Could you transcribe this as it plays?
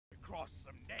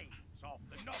some names off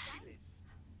the naughty list.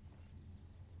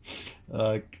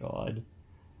 Oh god.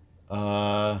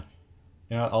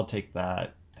 You know, I'll take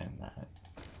that and that.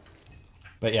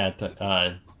 But yeah,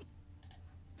 I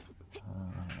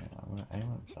want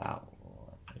that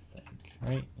one, I think.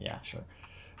 Right? Yeah, sure.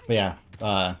 But yeah,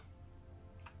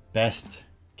 best.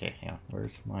 Okay, hang on.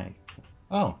 Where's my?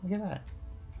 Oh, look at that.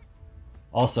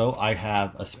 Also, I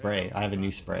have a spray. I have a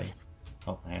new spray.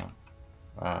 Oh, hang on.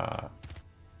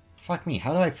 Fuck me.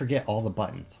 How do I forget all the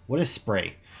buttons? What is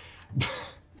spray?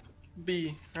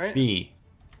 B, right? B.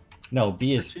 No,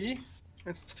 B Or is T?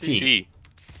 It's C. T. C.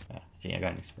 Yeah, see, I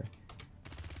got a new spray.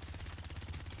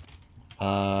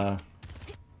 5,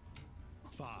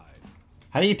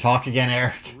 How do you talk again,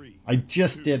 Eric? 3. I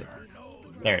just did.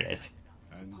 There it is.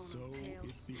 And so it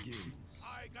begins.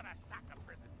 I got a sack of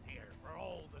presents here for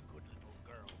all the good little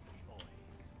girls and boys.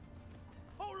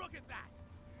 Oh, look at that!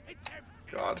 It's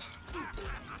empty. God.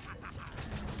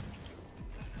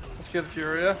 Let's get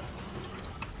Furia.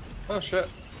 Oh shit.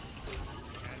 An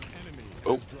enemy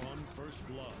Oh. has drawn first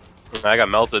blood. I got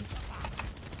melted.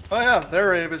 Oh yeah, their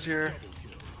rave is here.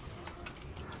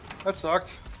 That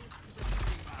sucked.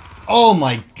 Oh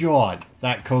my god!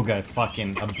 That Koga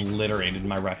fucking obliterated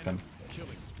my rectum.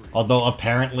 Although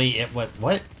apparently it was.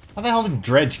 What? How the hell did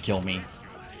Dredge kill me?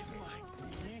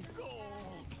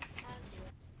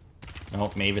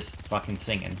 Oh, Mavis is fucking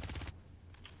singing.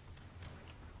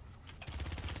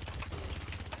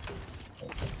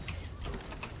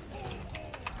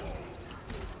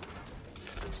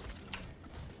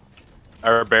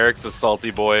 Our barracks a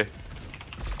salty boy.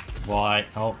 Why?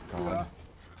 Oh god.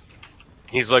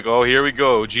 He's like, oh, here we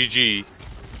go, GG.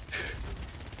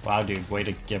 Wow, dude, way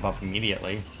to give up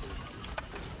immediately.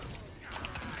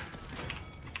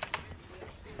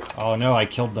 Oh no, I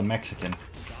killed the Mexican.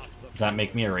 Does that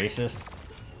make me a racist?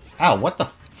 Ow, what the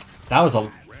f- That was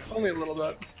a... Only a little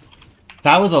bit.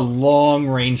 That was a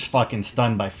long-range fucking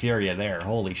stun by Furia there.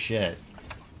 Holy shit.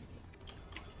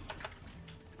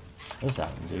 What's that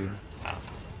one, dude? Wow.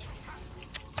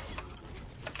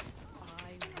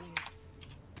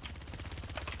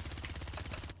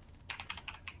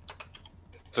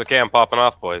 It's okay, I'm popping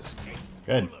off, boys.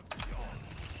 Good.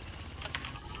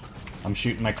 I'm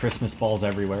shooting my Christmas balls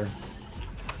everywhere.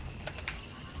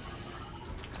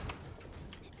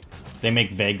 They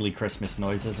make vaguely Christmas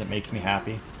noises. It makes me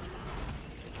happy.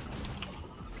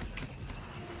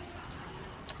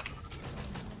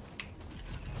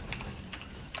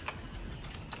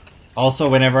 Also,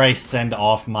 whenever I send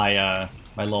off my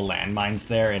my little landmines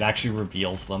there, it actually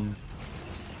reveals them.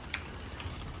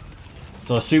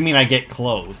 So assuming I get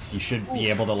close, you should be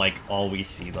able to, like, always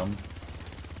see them.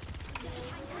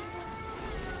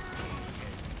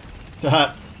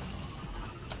 I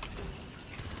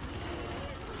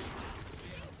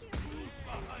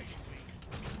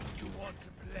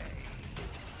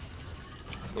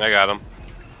got him.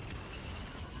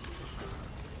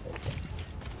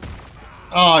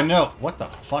 Oh no! What the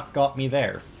fuck got me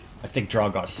there? I think Draw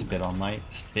got spit on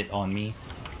me.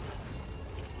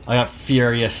 I got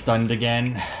Furious stunned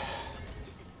again.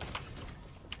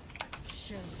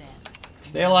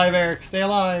 Stay alive, Eric. Stay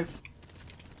alive.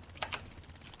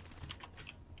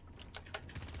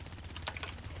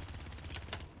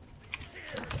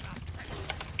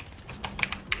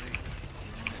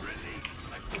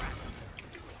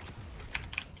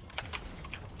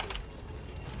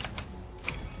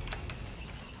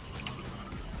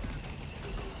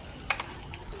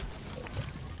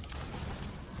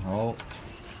 Oh.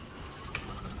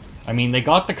 I mean, they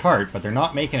got the cart, but they're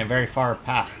not making it very far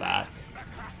past that.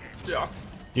 Yeah.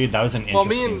 Dude, that was an Well,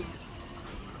 interesting...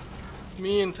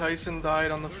 me and Tyson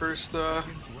died on the first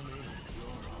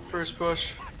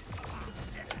push.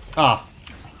 Oh,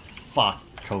 fuck.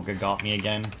 Koga got me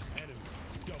again.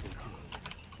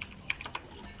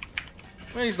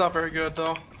 Well, he's not very good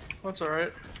though. That's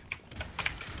alright.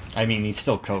 I mean, he's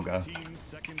still Koga. 15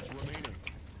 seconds remaining.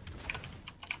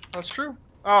 That's true.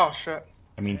 Oh shit.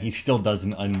 I mean, he still does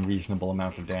an unreasonable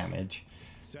amount of damage.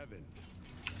 7,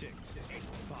 6,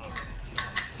 5, 4,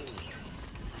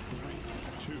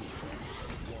 3, 2,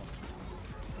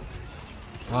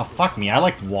 1. Oh, fuck me. I,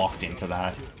 like, walked into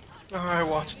that. Oh, I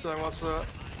watched that.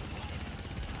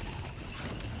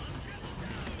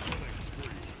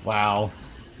 Wow.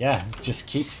 Yeah, just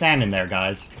keep standing there,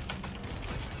 guys.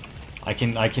 I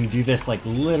can do this, like,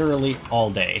 literally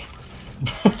all day.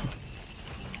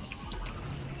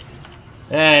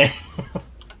 Hey!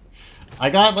 I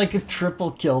got, like, a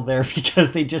triple kill there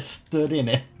because they just stood in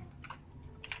it.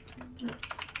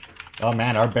 Oh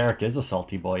man, our barrack is a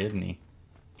salty boy, isn't he?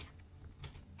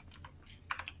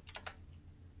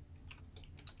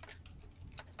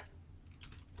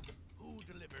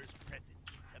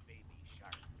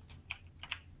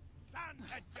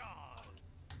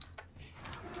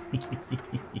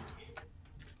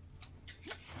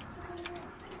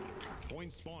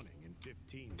 Point spawning in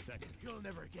 15 seconds. You'll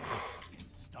never get it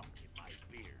stuck in my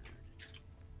beard.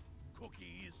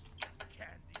 Cookies,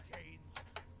 candy canes,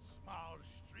 small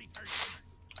street urchins.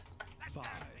 5,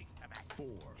 4,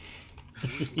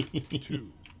 3,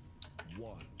 2,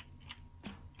 1.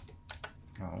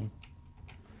 Oh.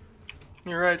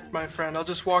 You're right, my friend. I'll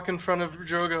just walk in front of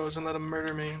Jogos and let him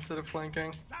murder me instead of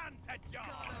flanking. Santa John.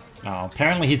 Oh,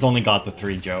 apparently he's only got the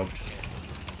 3 jokes.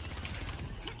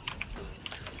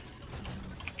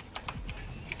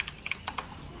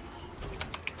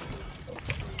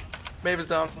 Maeve is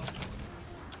down.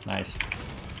 Nice.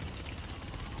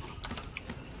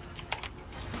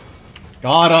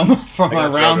 Got him from I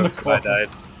got around the Drogo's, but I corner. died.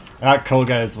 I got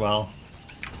Koga as well.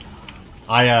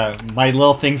 My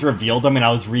little things revealed them and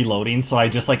I was reloading, so I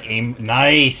just like aim.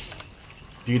 Nice!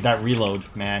 Dude, that reload,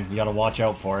 man, you gotta watch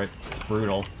out for it. It's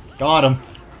brutal. Got him!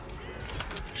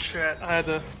 Shit, I had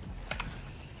to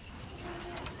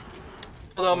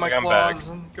pull out my I'm back. claws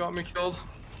and got me killed.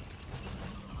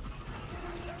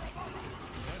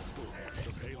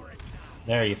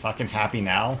 There, you fucking happy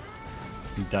now?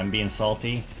 You done being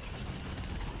salty?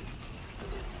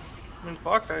 I mean,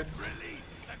 fuck, I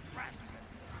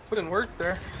put in work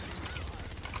there.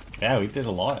 Yeah, we did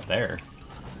a lot there.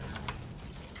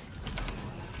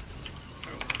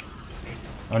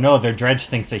 Oh no, their Dredge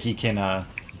thinks that he can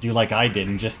do like I did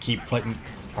and just keep putting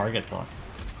targets on.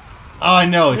 Oh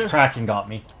no, his Kraken got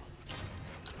me.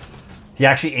 He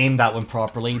actually aimed that one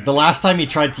properly. The last time he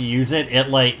tried to use it,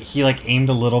 he aimed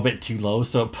a little bit too low,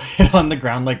 so it put it on the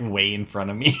ground like way in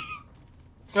front of me.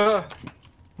 I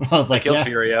was like, Kill yeah,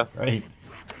 Furia. right.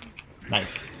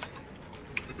 Nice.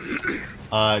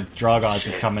 Drogoz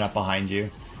is coming up behind you.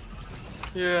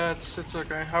 Yeah, it's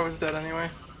okay. I was dead anyway.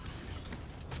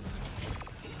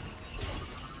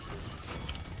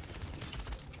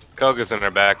 Koga's in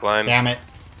our back line. Damn it.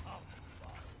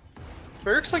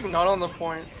 Barrick's like not on the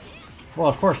point. Well,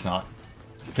 of course not.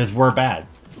 Because we're bad.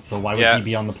 So why would Yeah, he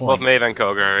be on the point? both Maeve and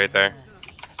Koga are right there.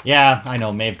 Yeah, I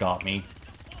know. Maeve got me.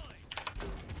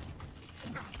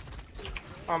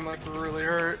 I'm like really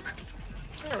hurt.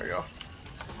 There we go.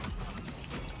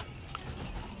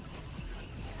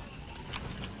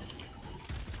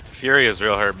 Fury is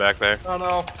real hurt back there. Oh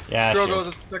no. Yeah, she Drogo's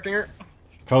is. is protecting her.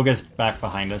 Koga's back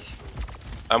behind us.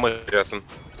 I'm with Justin.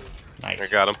 I Nice.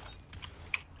 got him.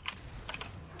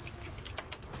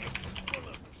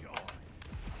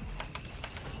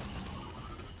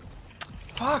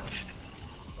 Fuck.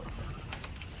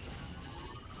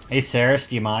 Hey, Saris,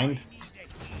 do you mind?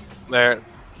 There.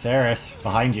 Saris,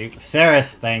 behind you.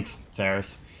 Saris, thanks,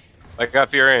 Saris. I got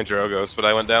Fury and Drogos, but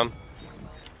I went down.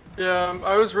 Yeah,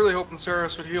 I was really hoping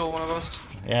Saris would heal one of us.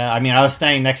 Yeah, I mean, I was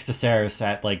standing next to Saris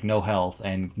at, like, no health,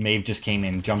 and Maeve just came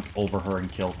in, jumped over her,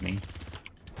 and killed me.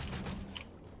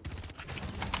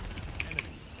 Enemy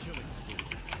killing spree.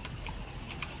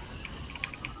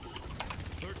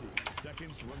 30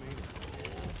 seconds remaining.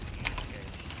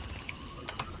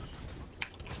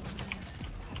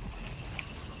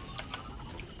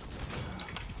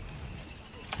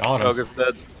 Got him. Koga's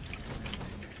dead.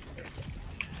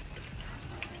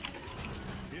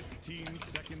 15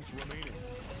 seconds remaining.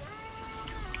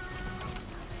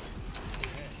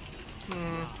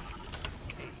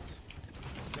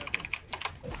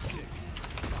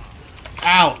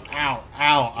 Ow, ow,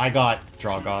 ow. I got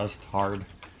Drogozed hard.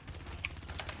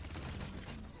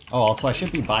 Oh, also, I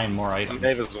should be buying more items.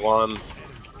 Maeve is one.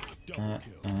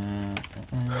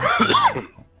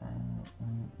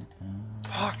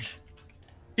 Fuck.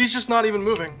 He's just not even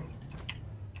moving.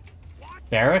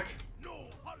 Barrack? No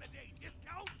holiday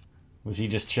discount. Was he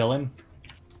just chilling?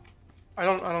 I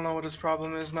don't know what his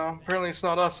problem is now. Apparently it's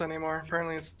not us anymore.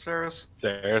 Apparently it's Saris.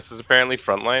 Saris is apparently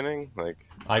frontlining. Like,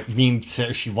 I mean,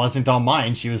 she wasn't on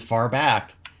mine. She was far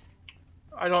back.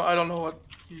 I don't know what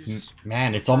he's.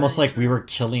 Man, it's almost like we were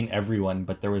killing everyone,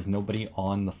 but there was nobody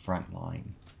on the front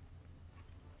line.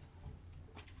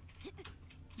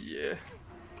 Yeah.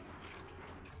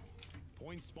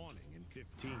 Point spawning in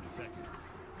 15 seconds.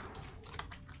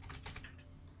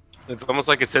 it's almost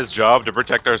like it's his job to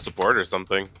protect our support or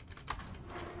something.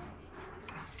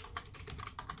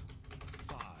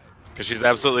 5, Because she's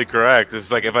absolutely correct.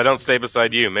 It's like, if I don't stay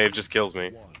beside you, Maeve just kills me.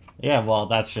 1. Yeah, well,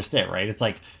 that's just it, right? It's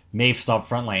like, Maeve stopped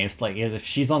front line. It's like, if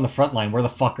she's on the front line, where the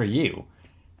fuck are you?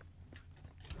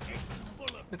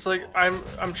 It's like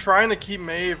I'm trying to keep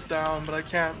Maeve down, but I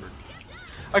can't.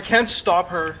 I can't stop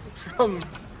her from.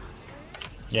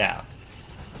 Yeah.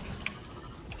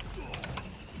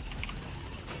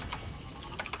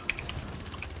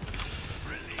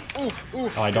 Oof,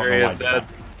 oof. Oh, I don't Fury know is why I did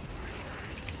dead.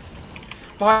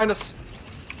 behind us.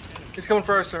 He's coming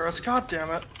for us, Saris. God damn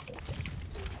it.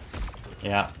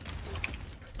 Yeah.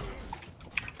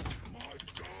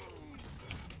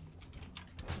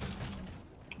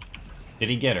 Did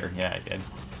he get her? Yeah, he did.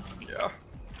 Yeah.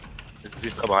 Is he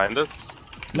still behind us?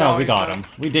 No, No, we he's got dead. him.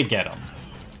 We did get him.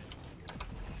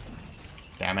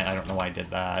 Damn it, I don't know why I did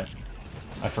that.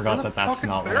 I forgot Where the that that's fuck is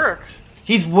not what Barrack?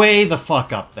 He's way the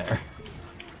fuck up there.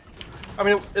 I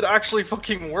mean, it actually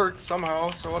fucking worked somehow,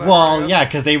 so whatever. I Well, guess. yeah,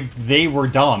 because they were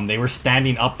dumb. They were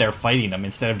standing up there fighting him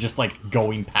instead of just, like,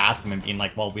 going past him and being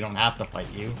like, well, we don't have to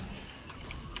fight you.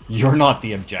 You're not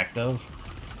the objective.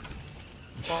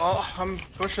 Well, I'm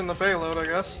pushing the payload, I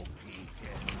guess.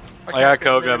 I can't got get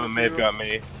Koga, Maeve but to Maeve do- got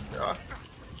me. Yeah.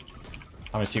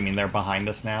 I'm assuming they're behind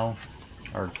us now.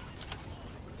 Or...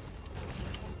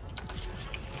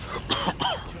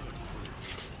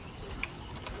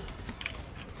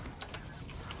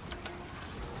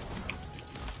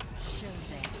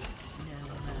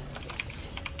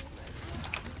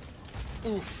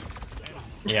 Oof.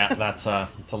 Yeah, that's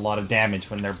it's a lot of damage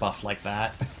when they're buffed like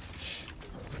that.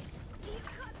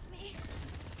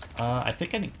 I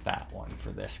think I need that one for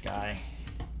this guy.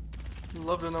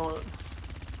 Love to know what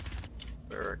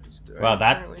Barrack is doing. Wow,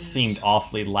 that Apparently he's- seemed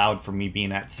awfully loud for me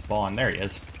being at spawn. There he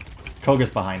is. Koga's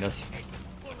behind us.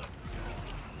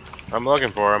 I'm looking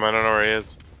for him. I don't know where he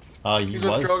is. He He's with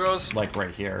was, Drogos. like,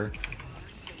 right here.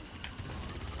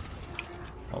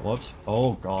 Oh, whoops.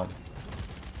 Oh, God.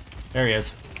 There he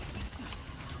is.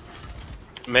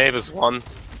 Maeve is one.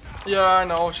 Yeah, I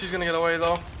know. She's gonna get away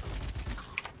though.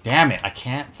 Damn it, I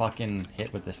can't fucking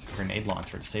hit with this grenade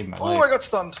launcher to save my Oh, I life. got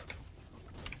stunned.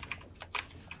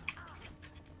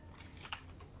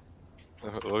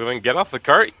 Well, then get off the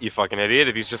cart, you fucking idiot,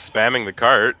 if he's just spamming the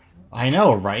cart. I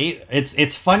know, right?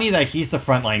 It's funny that he's the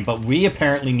front line, but we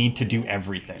apparently need to do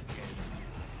everything.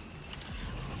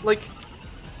 Like,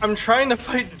 I'm trying to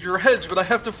fight Dredge, but I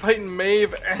have to fight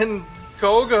Maeve and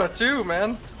Koga too,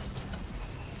 man.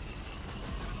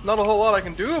 Not a whole lot I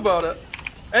can do about it.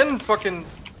 And fucking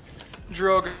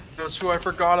Drogos, who I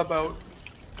forgot about.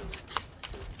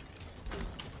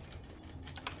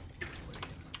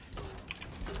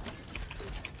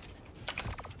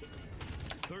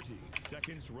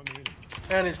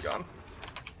 And he's gone.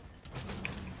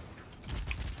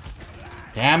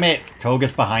 Damn it!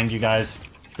 Koga's behind you guys.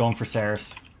 He's going for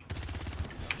Saris.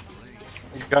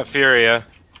 Got Furia.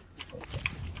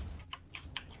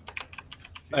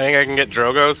 I think I can get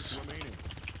Drogos.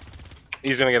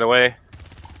 He's gonna get away.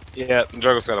 Yeah,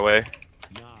 Drogos got away.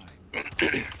 9,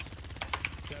 7,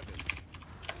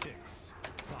 6,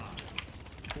 5,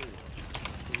 4,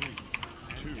 3,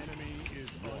 2. Enemy is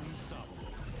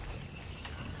unstoppable.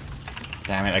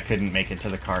 Damn it, I couldn't make it to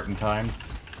the cart in time.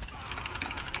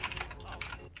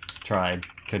 Tried.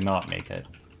 Could not make it.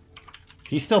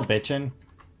 He's still bitching.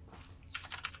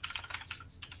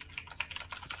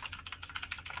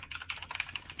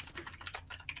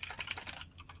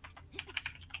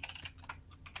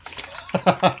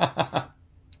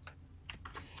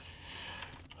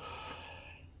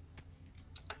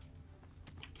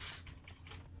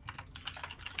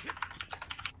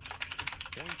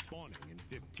 Point spawning in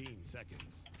 15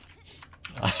 seconds.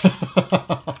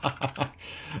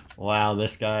 Wow,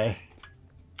 this guy.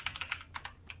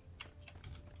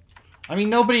 I mean,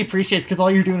 nobody appreciates because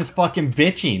all you're doing is fucking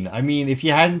bitching. I mean, if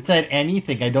you hadn't said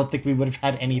anything, I don't think we would have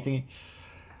had anything.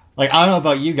 Like, I don't know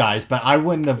about you guys, but I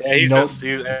wouldn't have. Yeah,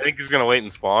 I think he's gonna wait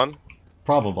and spawn.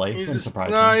 Probably. He's Wouldn't just,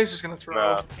 surprise nah, me. he's just gonna throw.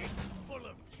 Nah.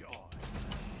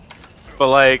 But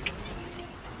like,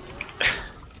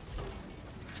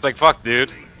 it's like, fuck,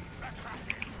 dude.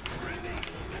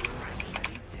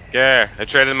 Yeah, I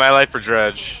traded my life for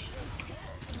Dredge.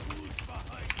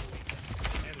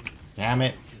 Damn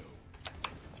it.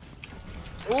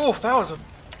 Ooh, that was a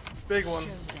big one.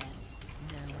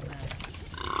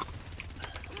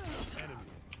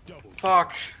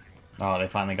 Fuck. Oh, they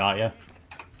finally got you.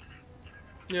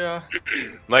 Yeah.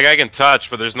 Like, I can touch,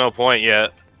 but there's no point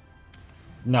yet.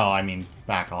 No, I mean,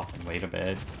 back off and wait a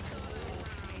bit.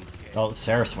 Oh,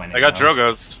 Sarah's winning. I got though.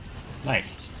 Drogos.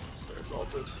 Nice. There's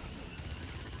ulted.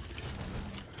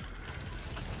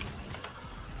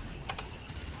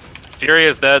 Fury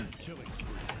is dead.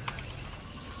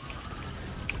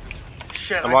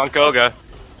 Shit. I'm on Koga.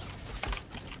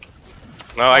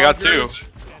 No, I got two.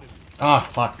 Oh,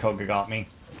 fuck, Koga got me.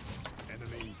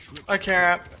 I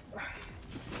can't.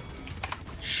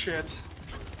 Shit.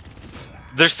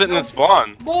 They're sitting in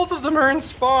spawn. Both of them are in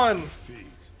spawn.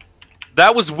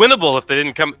 That was winnable if they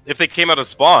didn't come. If they came out of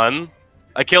spawn.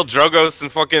 I killed Drogos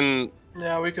and fucking.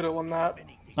 Yeah, we could have won that.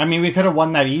 I mean, we could have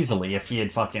won that easily if he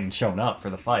had fucking shown up for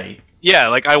the fight. Yeah,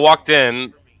 like I walked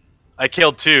in, I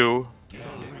killed 2.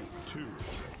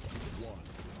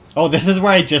 Oh, this is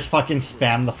where I just fucking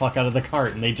spammed the fuck out of the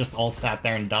cart, and they just all sat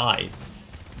there and died.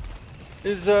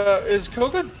 Is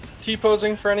Koga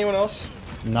T-posing for anyone else?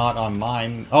 Not on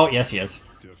mine. Oh, yes, he is.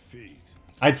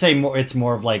 I'd say more. It's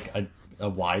more of like a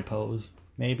Y pose,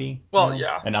 maybe. Well, you know?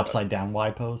 yeah. An upside down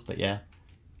Y pose, but yeah.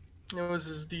 It was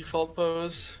his default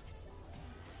pose.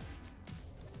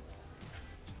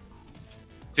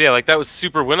 So yeah, like that was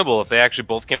super winnable if they actually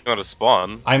both came out of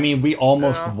spawn. I mean, we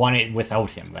almost won it without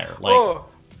him there. Like, oh,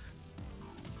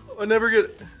 I never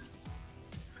get.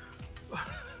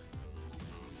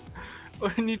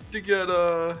 I need to get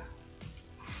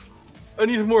I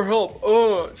need more help.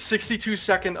 Oh,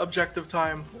 62-second objective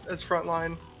time as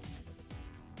frontline.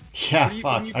 yeah,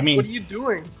 fuck. I mean, what are you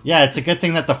doing? Yeah, it's a good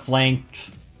thing that the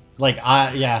flanks, like,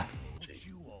 yeah.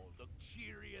 You all look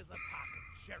cheery as a pack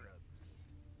of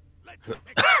cherubs. Let's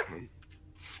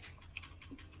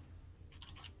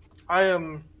I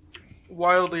am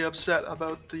wildly upset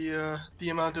about the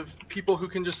amount of people who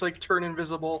can just like turn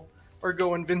invisible or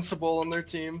go invincible on their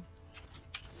team.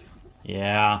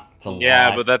 Yeah, it's a lot.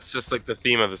 Yeah, but that's just like the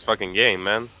theme of this fucking game,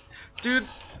 man. Dude,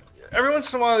 every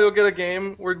once in a while you'll get a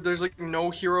game where there's like no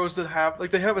heroes that have,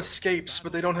 like they have escapes,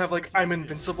 but they don't have like I'm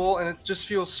invincible, and it just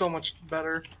feels so much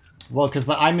better. Well, because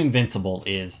the I'm invincible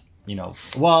is, you know,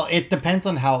 well, it depends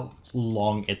on how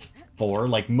long it's for.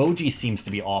 Like, Moji seems to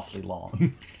be awfully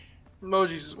long.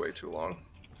 Moji's is way too long.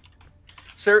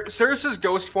 Ceres's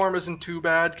ghost form isn't too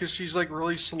bad because she's like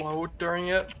really slow during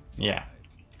it. Yeah.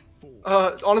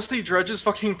 Honestly, Dredge's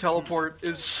fucking teleport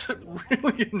is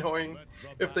really annoying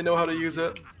if they know how to use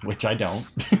it. Which I don't.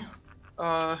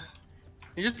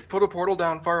 You just put a portal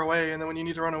down far away, and then when you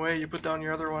need to run away, you put down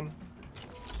your other one.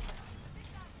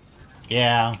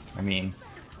 Yeah, I mean,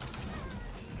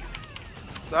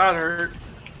 That hurt.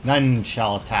 none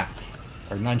shall attack,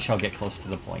 or none shall get close to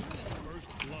the point this time.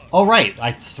 Oh, right,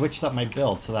 I switched up my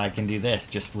build so that I can do this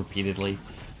just repeatedly.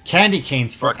 Candy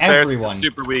canes for Ceres is everyone.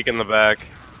 super weak in the back.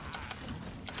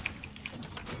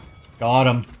 Got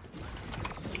him.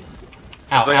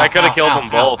 It's like I could have killed them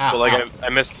both, but like I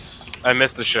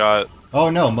missed a shot.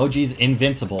 Oh no, Moji's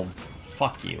invincible.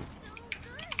 Fuck you.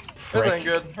 This Prick. ain't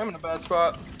good. I'm in a bad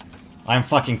spot. I'm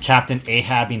fucking Captain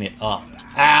Ahabing it up.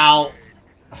 Ow!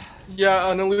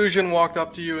 Yeah, an illusion walked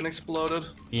up to you and exploded.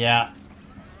 Yeah.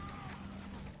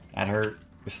 That hurt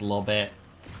just a little bit.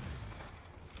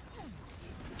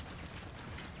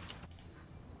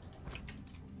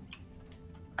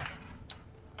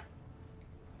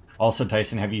 Also,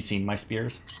 Tyson, have you seen my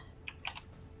spears?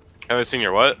 Have I seen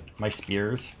your what? My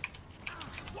spears?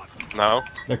 No.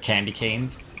 They're candy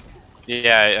canes.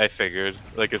 Yeah, I figured.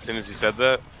 Like as soon as you said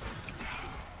that.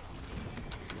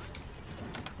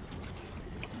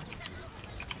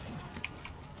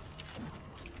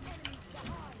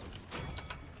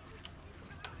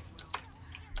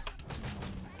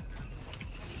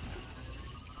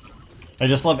 I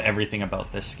just love everything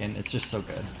about this skin. It's just so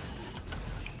good.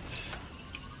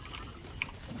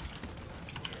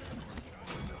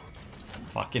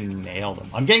 Fucking nailed him.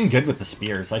 I'm getting good with the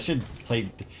spears. I should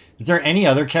play... Is there any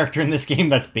other character in this game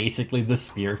that's basically the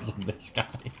spears of this guy?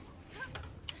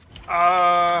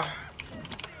 I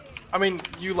mean,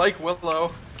 you like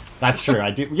Willow. That's true,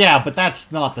 I do. Yeah, but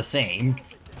that's not the same.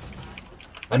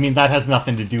 I mean, that has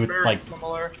nothing to do with, Very like...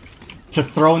 similar. To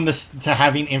throwing this... To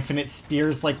having infinite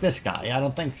spears like this guy. I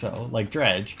don't think so. Like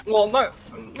Dredge. Well,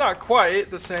 not quite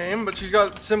the same, but she's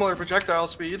got similar projectile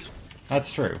speed.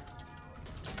 That's true.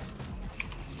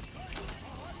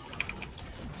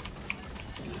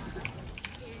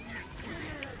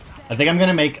 I think I'm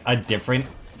gonna make a different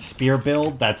spear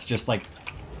build that's just like...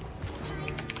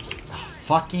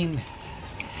 Fucking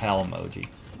hell, Moji.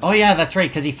 Oh yeah, that's right,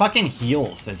 because he fucking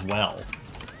heals as well.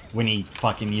 When he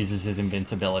fucking uses his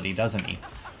invincibility, doesn't he?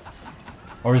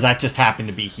 Or does that just happen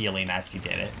to be healing as he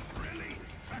did it?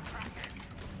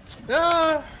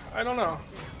 I don't know.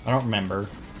 I don't remember.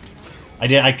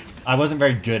 I wasn't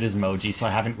very good as Moji, so I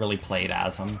haven't really played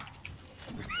as him.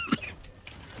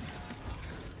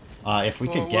 If we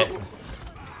could get...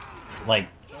 Like...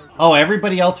 Oh,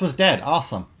 everybody else was dead.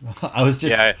 Awesome. I was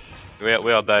just... Yeah,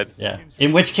 we all died. Yeah.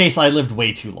 In which case, I lived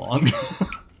way too long.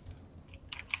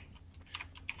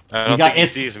 I don't think he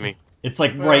sees me. It's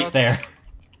like right there.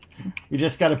 We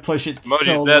just gotta push it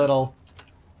Moji's so dead. little.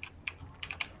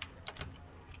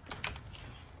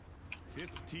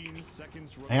 15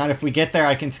 seconds Hang on, if we get there,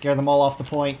 I can scare them all off the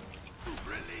point.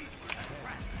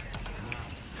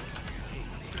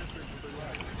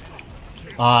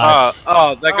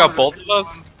 Oh, that got both of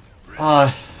us?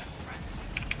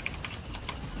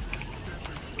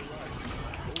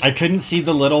 I couldn't see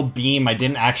the little beam. I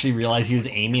didn't actually realize he was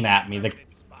aiming at me.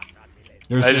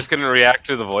 I just couldn't react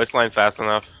to the voice line fast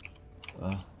enough.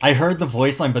 I heard the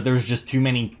voice line, but there was just too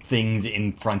many things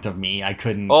in front of me. I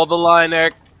couldn't. Hold the line,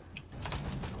 Eric.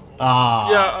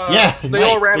 Yeah, they nice.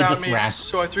 all ran They at just me, ran.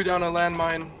 so I threw down a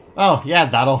landmine. Oh yeah,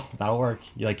 that'll work.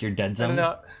 You like your dead zone?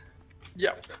 And,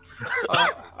 yeah.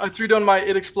 I threw down my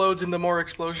it explodes into more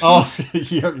explosions. Oh,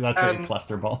 that's a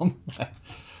cluster bomb.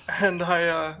 And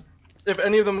I, if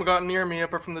any of them got near me,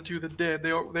 apart from the two that did,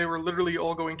 they were literally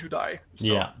all going to die. So,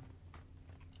 yeah.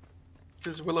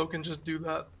 Because Willow can just do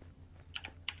that.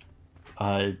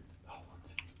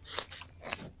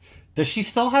 Does she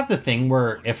still have the thing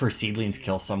where if her seedlings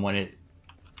kill someone, it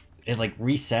like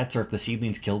resets, or if the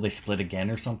seedlings kill, they split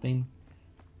again or something?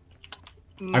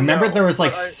 I remember there was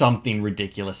like something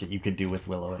ridiculous that you could do with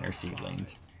Willow and her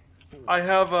seedlings. I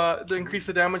have to increase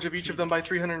the damage of each of them by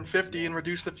 350 and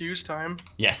reduce the fuse time.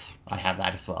 Yes, I have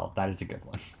that as well. That is a good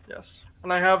one. Yes.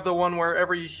 And I have the one where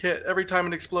every time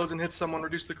it explodes and hits someone,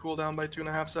 reduce the cooldown by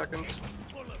 2.5 seconds.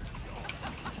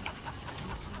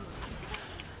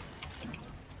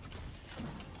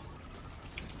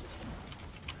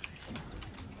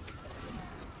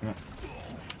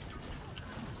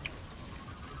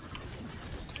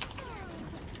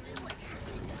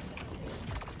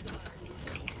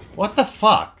 What the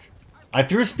fuck? I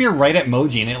threw a spear right at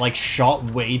Moji and it like shot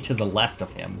way to the left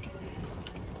of him.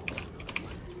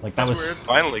 Like that was weird.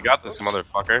 Finally got this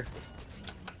motherfucker.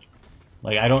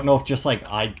 Like I don't know if just like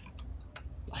I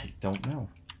don't know.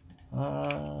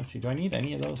 Let's see, do I need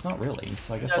any of those? Not really.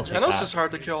 So I guess I'll take Genos that. is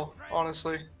hard to kill,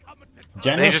 honestly.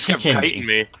 Genos They just kept can kiting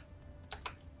me.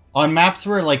 On maps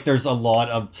where like there's a lot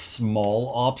of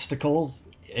small obstacles,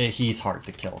 he's hard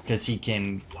to kill because he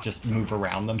can just move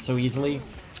around them so easily.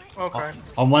 Okay.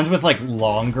 On ones with like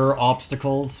longer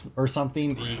obstacles or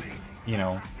something, you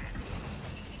know.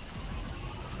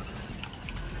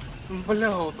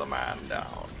 Blow the man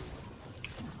down.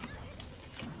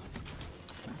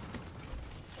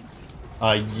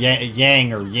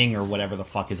 Yang or Ying or whatever the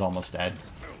fuck is almost dead.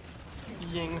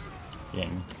 Ying.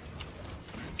 Ying.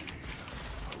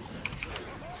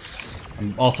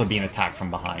 I'm also being attacked from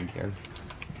behind here.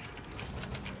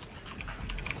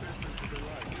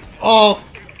 Oh!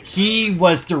 He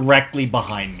was directly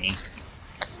behind me.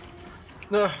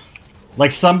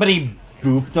 Like somebody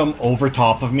booped him over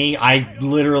top of me. I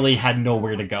literally had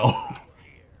nowhere to go.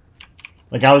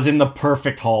 Like I was in the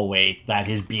perfect hallway that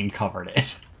his beam covered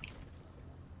it.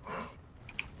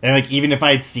 And like even if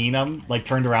I had seen him, like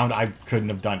turned around, I couldn't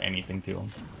have done anything to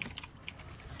him.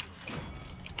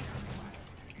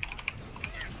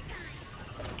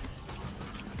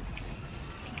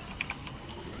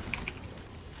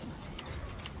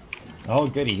 Oh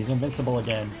goody, he's invincible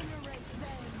again.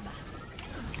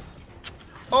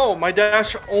 Oh, my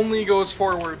dash only goes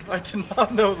forward. I did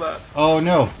not know that. Oh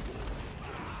no.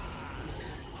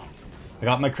 I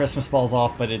got my Christmas balls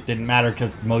off, but it didn't matter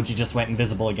because Moji just went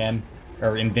invisible again.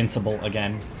 Or invincible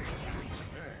again.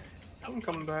 I'm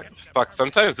coming back. Fuck,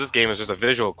 sometimes this game is just a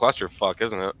visual clusterfuck,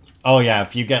 isn't it? Oh yeah,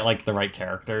 if you get like the right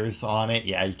characters on it,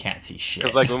 yeah, you can't see shit.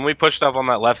 Because like when we pushed up on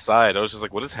that left side, I was just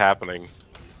like, what is happening?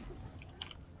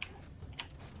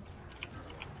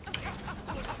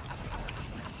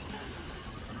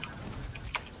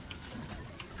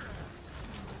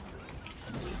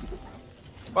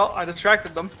 Well, I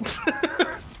distracted them.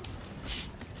 I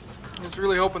was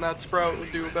really hoping that Sprout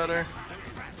would do better.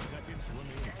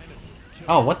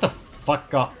 Oh, what the fuck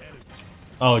got...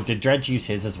 Oh, did Dredge use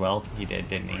his as well? He did,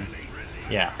 didn't he?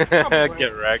 Yeah.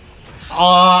 Get wrecked.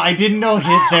 I didn't know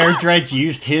Dredge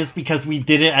used his because we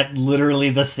did it at literally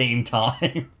the same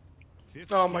time.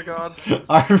 Oh my god.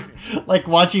 Like,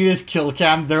 watching his kill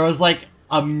cam, there was like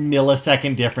a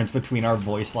millisecond difference between our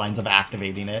voice lines of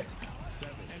activating it.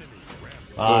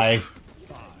 Bye.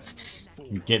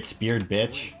 Get speared,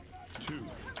 bitch.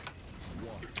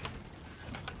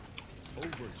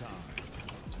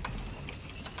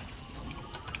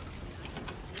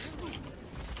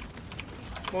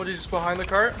 Moji's behind the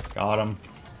cart. Got him.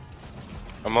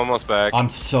 I'm almost back. I'm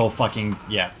so fucking,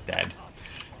 yeah, dead.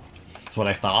 That's what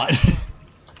I thought.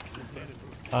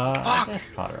 I guess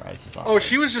Cauterize is on. Oh,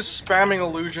 she was just spamming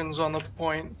illusions on the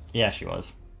point. Yeah, she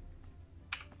was.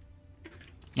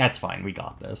 That's fine, we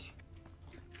got this.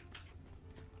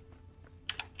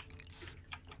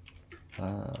 Who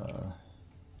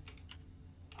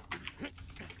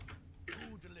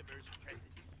delivers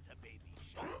presents to baby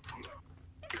shark?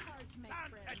 It's hard to make Santa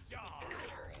friends with John. a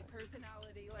furry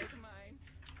personality like mine.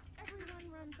 Everyone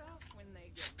runs off when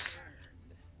they get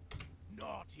burned.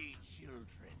 Naughty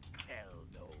children tell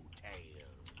no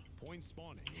tales.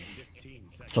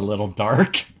 It's a little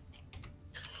dark.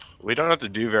 We don't have to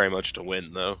do very much to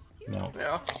win, though. No.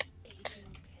 Yeah. Aching pit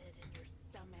in your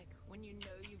stomach when you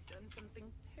know you've done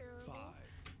something terrible.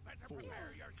 Better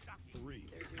prepare your stocking.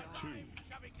 I'm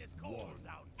shoving this coal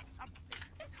down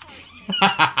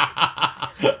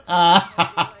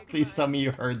something. Please tell me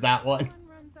you heard that one. Everyone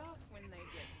runs off when they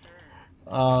get burned.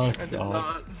 Oh, I did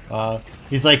God. not.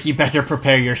 He's like, you better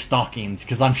prepare your stockings,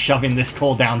 because I'm shoving this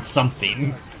coal down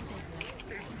something.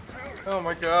 Oh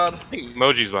my god. I think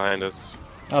Moji's behind us.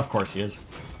 Of course he is.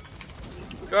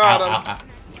 Got Ow, him. ow, ow.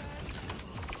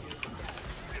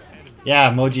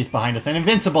 Yeah, Moji's behind us and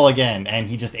invincible again, and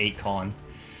he just ate Colin.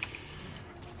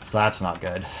 So that's not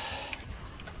good.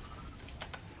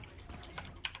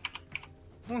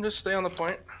 Just stay on the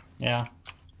point. Yeah.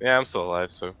 Yeah, I'm still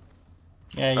alive, so.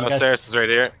 Yeah, you Oh, guys... Saris is right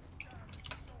here.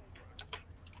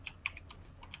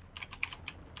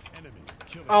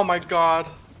 Oh my god.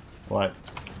 What?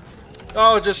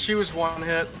 Oh, just she was one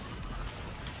hit.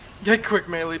 Get quick,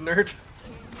 melee nerd.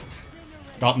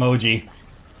 Got Moji.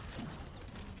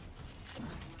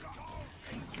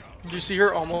 Did you see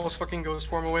her almost fucking ghost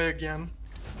form away again?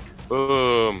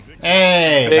 Boom.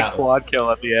 Hey! Big that was quad kill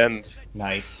at the end.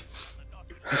 nice.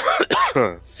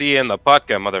 See you in the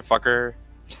podcast, motherfucker.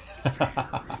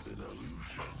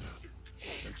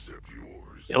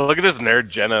 Yeah, look at this nerd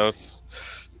Genos.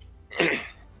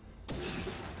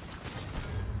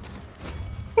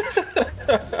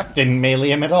 Didn't melee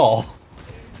him at all.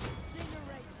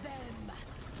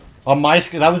 On my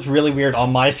screen, that was really weird.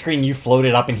 On my screen, you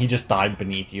floated up and he just died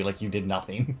beneath you, like you did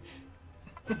nothing.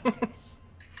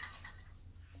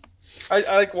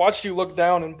 I like watched you look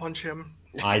down and punch him.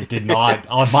 I did not.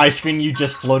 On my screen, you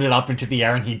just floated up into the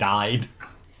air and he died.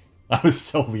 That was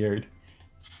so weird.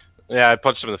 Yeah, I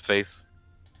punched him in the face.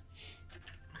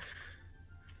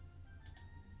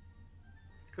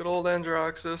 Good old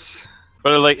Androxus.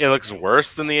 But it looks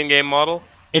worse than the in-game model.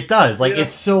 It does. Like, Yeah.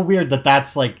 it's so weird that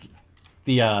that's, like,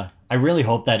 the, I really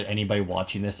hope that anybody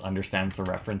watching this understands the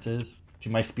references to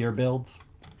my spear builds.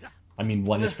 I mean,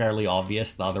 one is fairly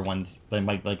obvious. The other one's,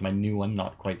 like my new one,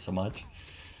 not quite so much.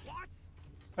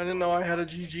 I didn't know I had a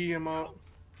GG emote.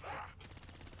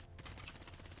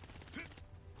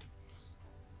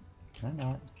 Can I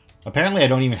not? Apparently, I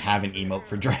don't even have an emote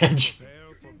for Dredge.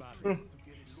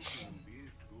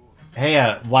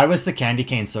 Hey, why was the candy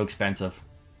cane so expensive?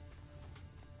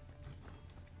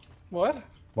 What?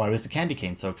 Why was the candy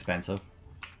cane so expensive?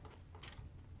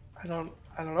 I don't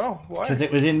know. Why? Because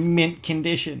it was in mint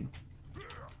condition.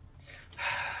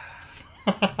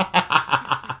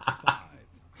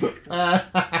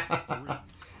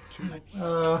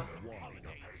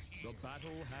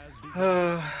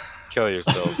 Kill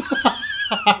yourself.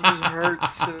 It just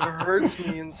hurts. It hurts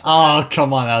me inside. Oh,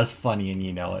 come on, that was funny and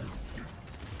you know it.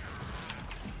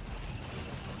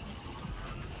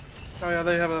 Oh yeah,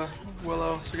 they have a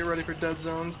Willow, so get ready for dead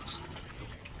zones.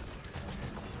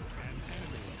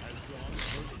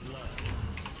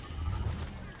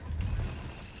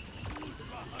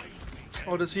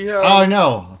 Oh, does he have... Oh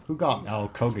no! Who got me? Oh,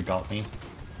 Koga got me.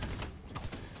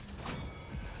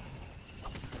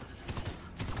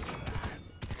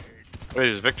 Wait,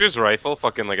 is Victor's rifle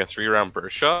fucking like a 3-round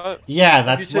burst shot? Yeah,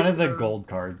 that's You one take of the the- gold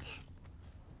cards.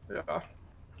 Yeah.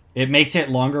 It makes it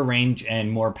longer range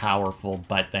and more powerful,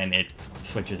 but then it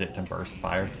switches it to burst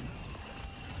fire.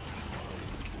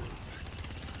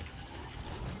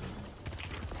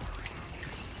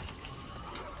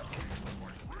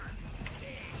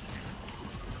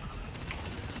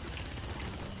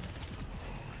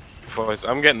 Boys,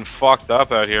 I'm getting fucked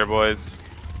up out here, boys.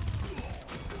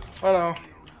 I know.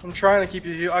 I'm trying to keep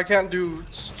you heal. I can't do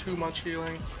too much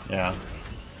healing. Yeah.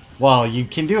 Well, you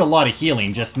can do a lot of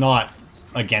healing, just not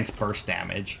against burst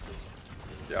damage.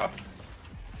 Yeah.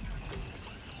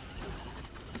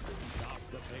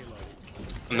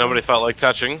 Nobody felt like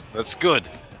touching. That's good.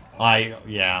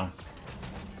 Yeah.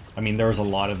 I mean, there was a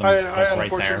lot of them I like, right there.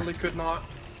 unfortunately could not.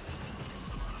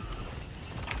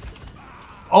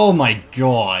 Oh my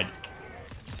god.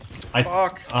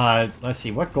 Fuck. Let's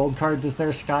see, what gold card does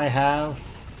their Sky have?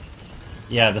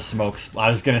 Yeah, the smokes. I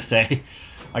was gonna say,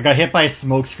 I got hit by a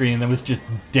smoke screen and then was just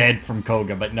dead from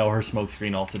Koga, but no, her smoke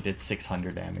screen also did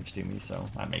 600 damage to me, so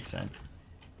that makes sense.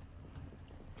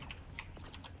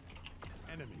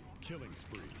 Enemy killing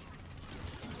spree.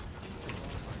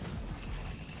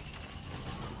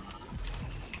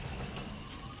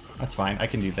 That's fine, I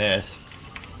can do this.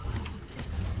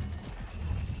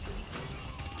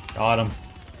 Got him.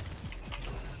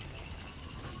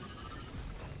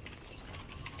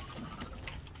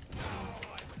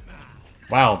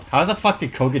 Wow, how the fuck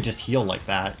did Koga just heal like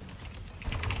that?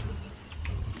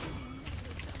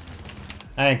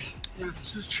 Thanks.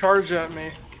 Just charge at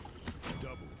me.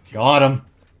 Double Got him.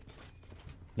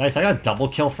 Nice, I got a double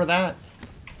kill for that.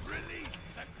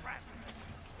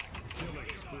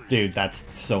 Dude, that's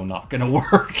so not gonna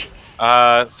work.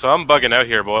 So I'm bugging out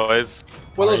here, boys.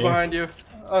 Willow's you? behind you,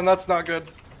 and that's not good.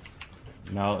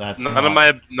 No, that's None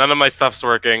not. of my stuff's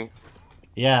working.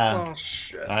 Yeah, Oh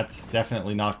shit. that's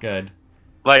definitely not good.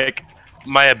 Like,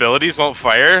 my abilities won't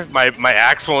fire. My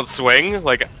axe won't swing.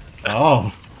 Like,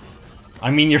 Oh. I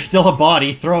mean, you're still a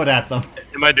body. Throw it at them.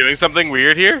 am I doing something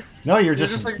weird here? No, you're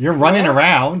just, just, like, you're running running.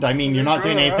 around. I mean, you're You're not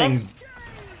doing running anything.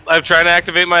 I'm trying to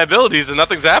activate my abilities and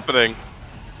nothing's happening.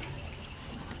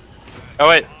 Oh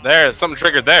wait, there, something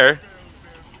triggered there.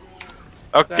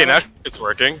 Okay, Damn now it. it's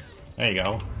working. There you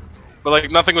go. But like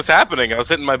nothing was happening. I was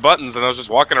hitting my buttons and I was just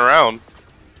walking around.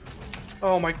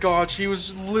 Oh my god, she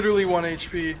was literally 1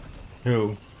 HP.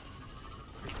 Who?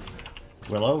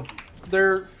 Willow?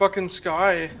 They're fucking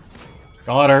Sky.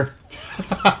 Got her.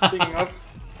 Picking up.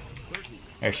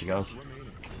 There she goes.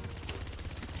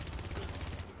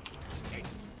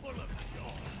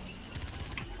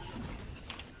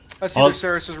 I see Oh. their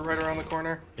Ceres is right around the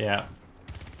corner. Yeah.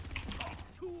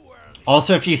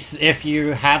 Also, if you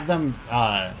have them,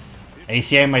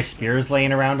 ACA my spears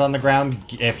laying around on the ground,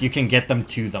 if you can get them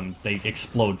to them, they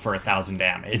explode for 1,000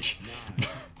 damage.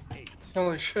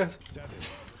 Holy shit.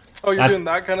 Oh, you're That- doing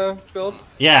that kind of build?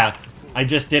 Yeah, I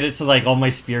just did it so like all my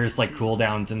spears like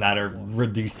cooldowns and that are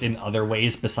reduced in other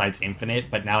ways besides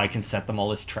infinite, but now I can set them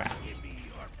all as traps.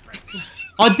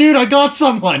 Oh, dude, I got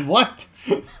someone! What?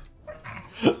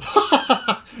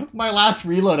 My last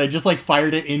reload, I just like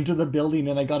fired it into the building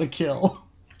and I got a kill.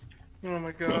 Oh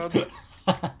my god.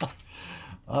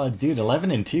 Oh, dude, 11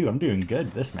 and 2. I'm doing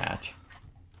good this match.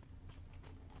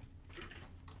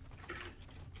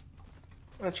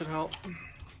 That should help.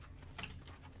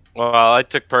 Well, I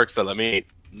took perks that let me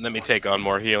take on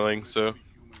more healing. So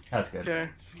That's good. Okay.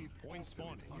 point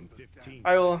spawning in 15.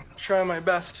 I will try my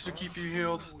best to keep you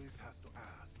healed.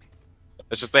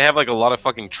 it's just they have like a lot of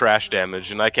fucking trash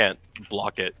damage and I can't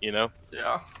block it. You know,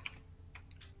 Yeah.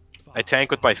 I tank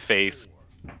with my face.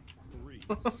 3,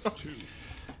 2,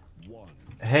 1.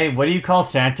 Hey, what do you call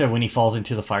Santa when he falls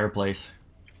into the fireplace?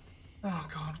 Oh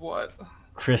god, what?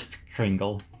 Crisp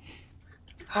Kringle.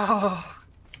 Oh,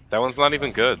 That one's not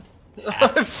even good.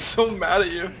 I'm so mad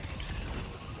at you.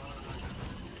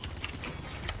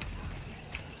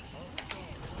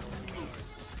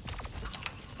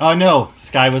 Oh no,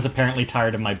 Sky was apparently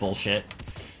tired of my bullshit.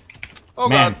 Oh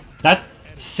Man, god. that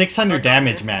 600 That got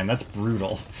damage, me. man, that's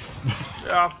brutal.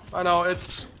 Yeah, I know.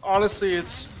 It's honestly,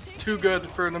 it's too good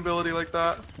for an ability like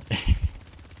that.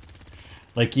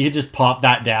 Like, you could just pop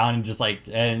that down and just like,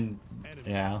 and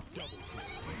yeah.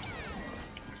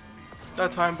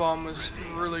 That time bomb was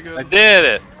really I good. did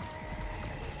it.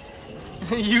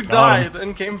 You Got him. died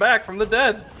and came back from the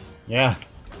dead. Yeah.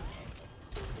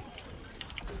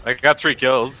 I got 3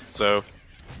 kills. So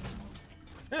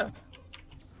Yeah.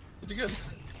 You did good.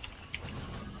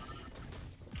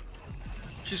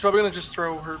 She's probably gonna just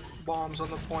throw her bombs on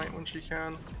the point when she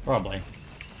can. Probably.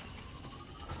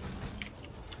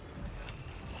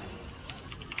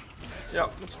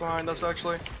 Yep, it's behind us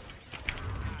actually.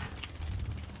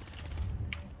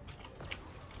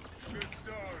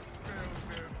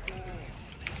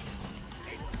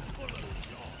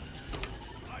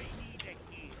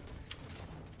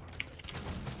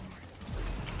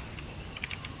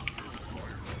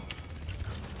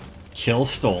 Kill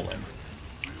stolen.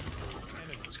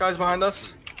 This guy's behind us.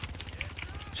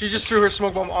 She just threw her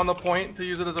smoke bomb on the point to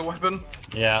use it as a weapon.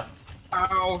 Yeah.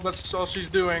 Ow, that's all she's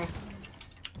doing.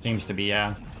 Seems to be,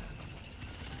 yeah.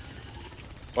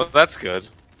 well, that's good.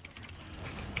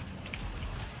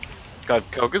 God,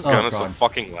 Koga's Oh, gun is so God.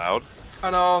 fucking loud.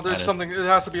 I know, there's That is- something, it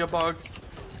has to be a bug.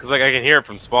 Cause like I can hear it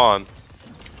from spawn.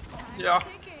 Yeah.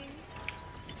 Ticking.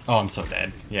 Oh, I'm so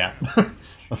dead. Yeah.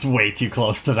 That's way too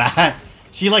close to that.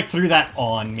 She like threw that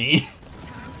on me.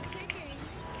 Ticking.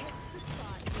 It's the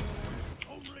spot.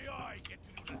 Only I get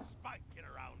to do the spiking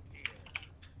around here.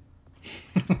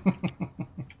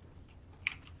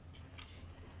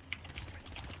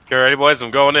 Okay, ready, boys?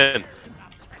 I'm going in.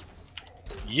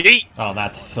 Yeet! Oh,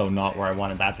 that's so not where I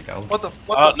wanted that to go. What the?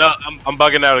 What Oh the? no, I'm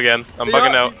bugging out again. I'm Yeah,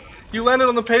 bugging out. You landed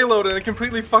on the payload and it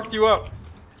completely fucked you up.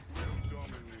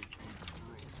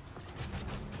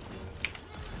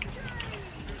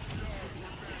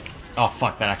 Oh,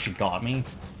 fuck, that actually got me.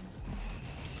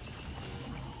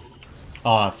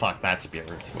 Oh, fuck, that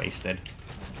spirit's wasted.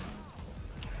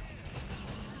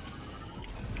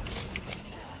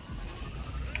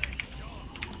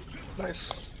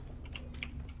 Nice.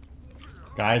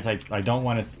 Guys, I don't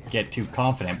want to get too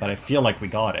confident, but I feel like we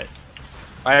got it.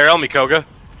 IRL me, Koga.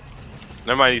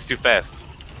 Never mind, he's too fast.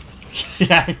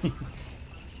 Yeah.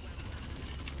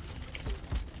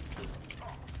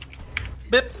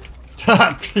 Bip.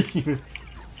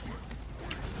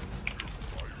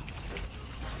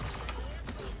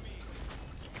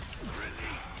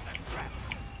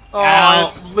 Oh, I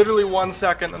Ow. had literally 1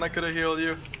 second and I could have healed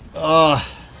you. Ugh.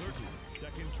 30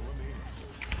 seconds remaining.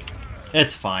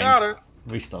 It's fine. Got it.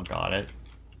 We still got it.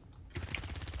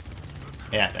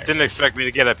 Yeah, there. Didn't expect me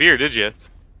to get up here, did you?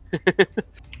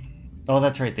 Oh,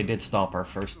 that's right. They did stop our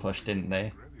first push, didn't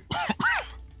they?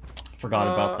 Forgot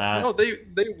about that. No,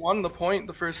 they won the point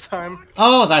the first time.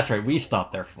 Oh, that's right. We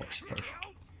stopped their first push.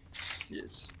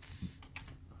 Yes.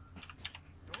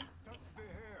 Don't touch the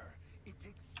hair. It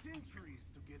takes centuries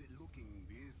to get it looking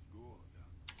this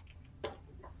good.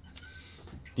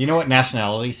 Do you know what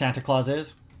nationality Santa Claus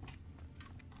is?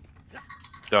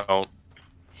 Don't.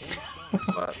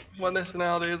 What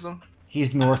nationality is him?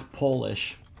 He's North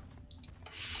Polish.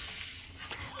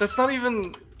 That's not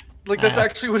even like that's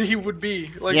actually what he would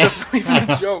be. Like Yes. that's not even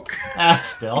a joke.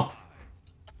 Still.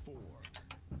 4,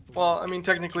 Well, I mean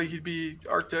technically he'd be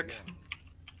Arctic.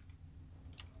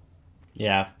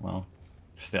 Yeah, well,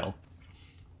 still.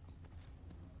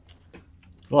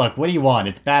 Look, what do you want?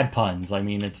 It's bad puns. I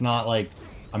mean, it's not like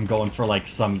I'm going for like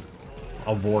some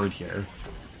award here.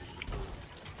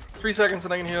 3 seconds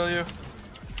and I can heal you.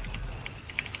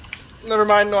 Never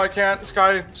mind, no I can't.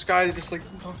 Sky just like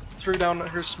threw down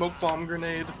her smoke bomb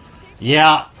grenade.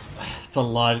 Yeah, it's a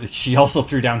lot. She also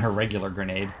threw down her regular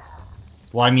grenade.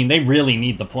 Well, I mean, they really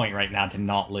need the point right now to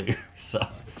not lose, so...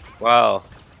 Wow.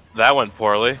 That went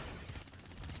poorly.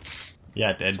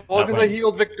 Yeah, it did. Well, That because I went-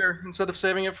 healed Victor instead of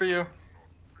saving it for you.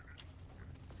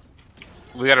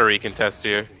 We got a recontest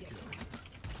here.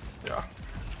 Yeah.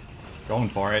 Going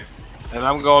for it. And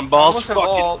I'm going balls Almost have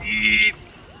all- fucking deep.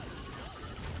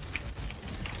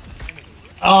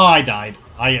 Oh, I died.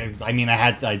 I mean,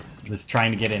 I was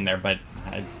trying to get in there, but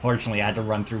unfortunately I had to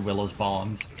run through Willow's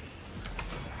bombs.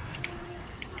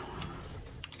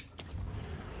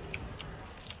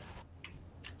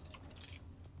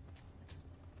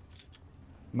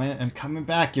 I'm coming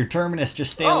back. You're Terminus.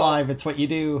 Just stay Oh. alive. It's what you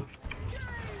do.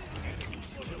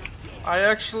 I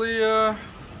actually Surprise,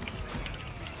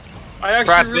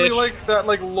 really bitch. like that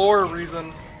like lore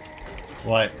reason.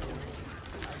 What?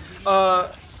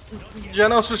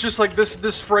 Genos was just like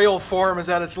this frail form is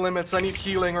at its limits. I need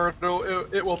healing or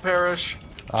it will perish.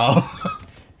 Oh.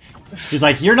 He's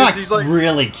like, you're not He's like-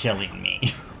 really killing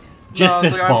me. Just No, it's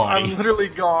this like, body. I'm literally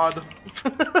God.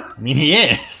 I mean, he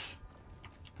is.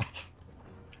 That's-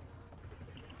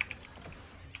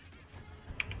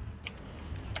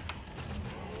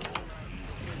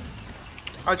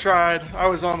 I tried. I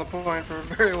was on the point for a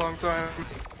very long time.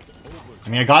 I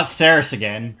mean, I got Ceres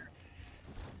again.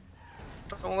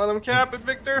 Don't let him cap it,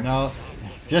 Victor. No.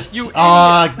 Just, You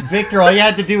Victor, all you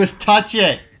had to do was touch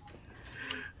it.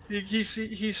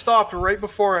 He stopped right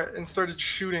before it and started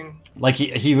shooting. Like,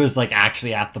 he was, like,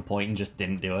 actually at the point and just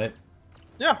didn't do it.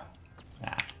 Yeah.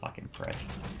 Ah, fucking prick.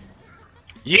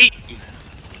 Yeet!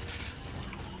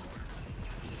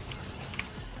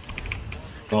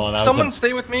 Oh, that Someone was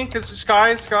stay with me, cause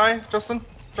Sky, Justin.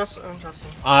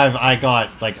 I got,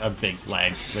 like, a big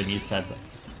lag when you said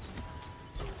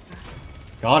that.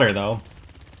 Got her, though.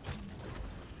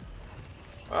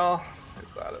 Well,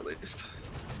 there's that at least.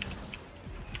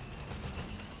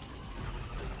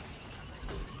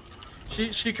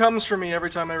 She comes for me every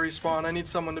time I respawn. I need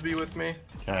someone to be with me.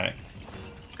 Okay.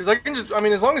 Cause I can just, I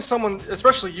mean, as long as someone,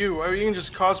 especially you, you can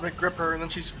just cosmic grip her, and then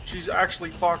she's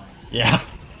actually fucked. Yeah.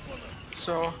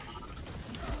 So.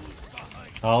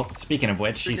 Oh, speaking of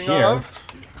which, she's speaking here. of,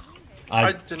 I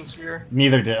I didn't see her.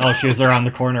 neither did. Oh, she was around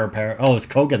the corner, apparently. Oh, it's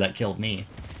Koga that killed me.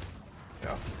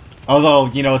 Yeah. Although,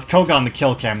 you know, it's Koga on the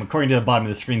kill cam. According to the bottom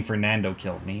of the screen, Fernando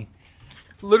killed me.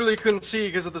 Literally couldn't see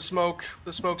because of the smoke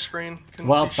screen. Couldn't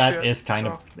Well, see that shit, is kind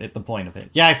so. of the point of it.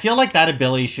 Yeah, I feel like that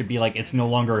ability should be like, it's no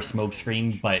longer a smoke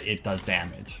screen, but it does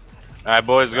damage. Alright,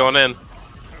 boys, going in.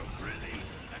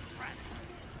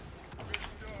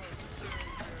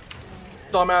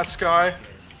 Dumbass Sky.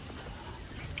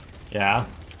 Yeah.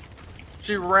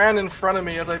 She ran in front of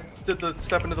me as I did the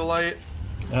step into the light.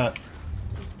 Uh,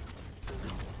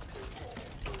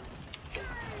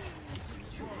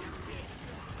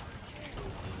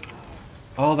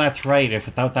 oh, that's right. If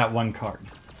without that one card.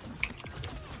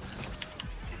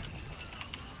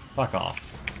 Fuck off.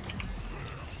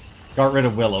 Got rid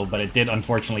of Willow, but it did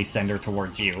unfortunately send her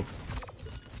towards you.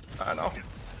 I know.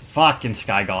 Fucking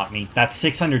Sky got me. That's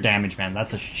 600 damage, man.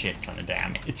 That's a shit ton of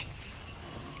damage.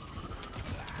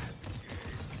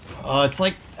 It's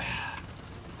like...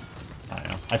 I don't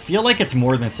know. I feel like it's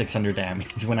more than 600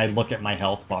 damage when I look at my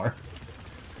health bar.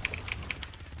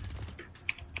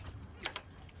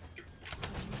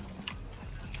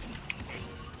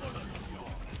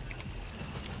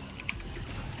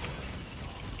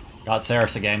 Got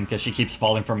Saris again, because she keeps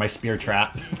falling for my spear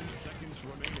trap.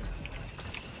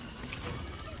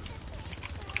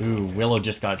 Ooh, Willow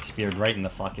just got speared right in the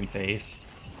fucking face.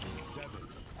 7,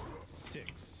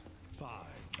 6, 5,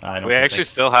 I don't We think actually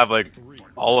still have like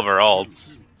all of our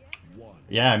ults. 1.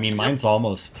 Yeah, I mean, mine's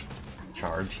almost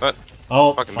charged. What?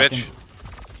 Oh, Fucking bitch.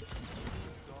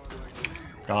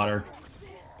 Got her.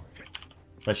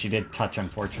 But she did touch,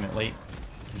 unfortunately.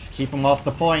 Just keep them off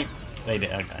the point. They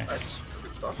did, okay. Nice.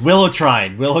 Good stuff. Willow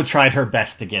tried. Willow tried her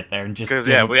best to get there and just Because,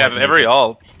 yeah, didn't we have fucking every make it.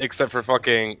 ult except for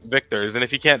fucking Victor's. And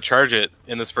if you can't charge it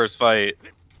in this first fight,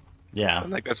 Yeah.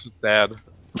 then, like, that's just bad.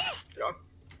 Yeah.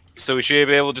 So we should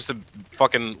be able just to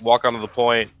fucking walk onto the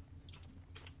point,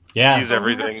 Yeah. use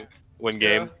everything, win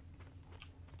game. Yeah.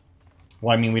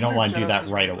 Well, I mean, we don't want to do that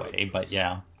Genesis right really away, but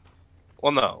yeah.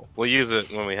 Well, no. We'll use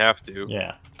it when we have to.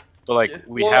 Yeah. But, like, Yeah.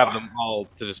 we Well, have them all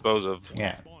to dispose of.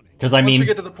 Yeah. Because, I Once we mean,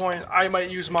 get to the point, I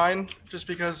might use mine just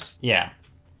because, yeah.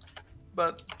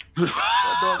 but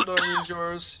don't use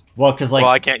yours. Well, because, like,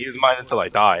 Well, I can't use mine until I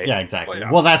die. yeah, exactly. Well,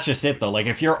 yeah. Well, that's just it, though. Like,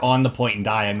 if you're on the point and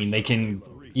die, I mean, they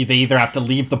either have to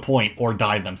leave the point or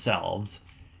die themselves.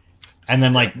 And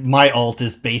then, like, my ult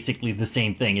is basically the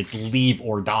same thing. It's leave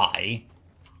or die.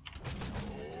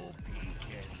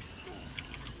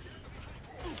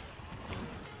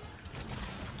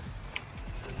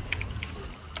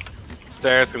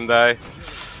 Stairs can die.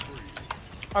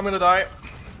 I'm gonna die.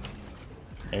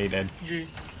 Yeah, you did.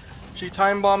 She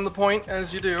time bombed the point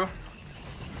as you do.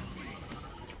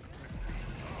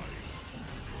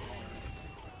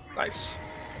 Nice.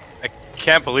 I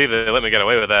can't believe they let me get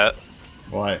away with that.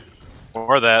 What?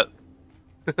 Or that.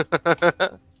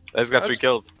 I just got 3 That's-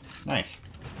 kills. Nice.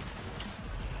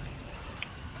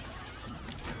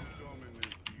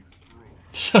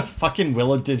 Fucking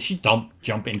Willow, did she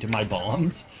jump into my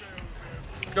bombs?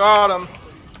 Got him.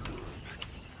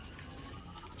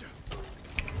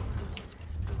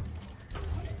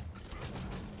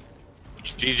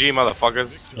 GG,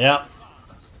 motherfuckers. Yep.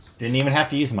 Didn't even have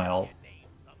to use my ult.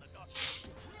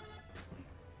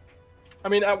 I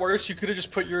mean, at worst, you could have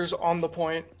just put yours on the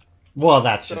point. Well,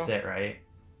 that's just So- it, right?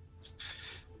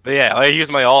 But yeah, I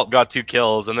used my ult, got 2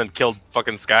 kills, and then killed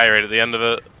fucking Sky right at the end of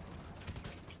it.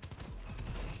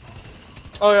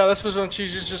 Oh yeah, this was when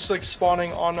she's just like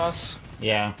spawning on us.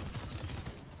 Yeah.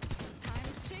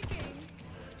 Time's ticking.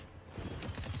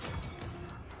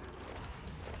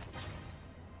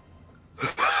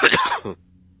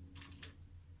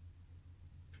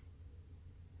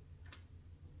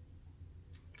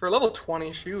 For level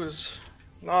 20, she was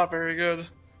not very good.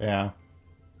 Yeah.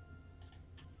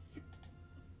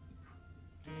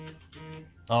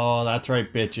 Oh, that's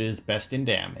right, bitches. Best in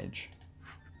damage.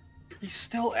 He's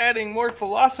still adding more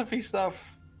philosophy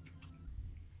stuff.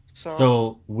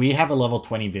 So, we have a level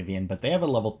 20 Vivian, but they have a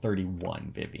level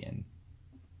 31 Vivian.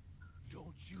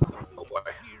 Don't you Oh boy.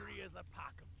 cheery as a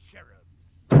pack of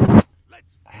cherubs? Let's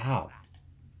Ow.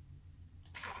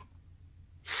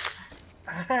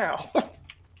 Ow.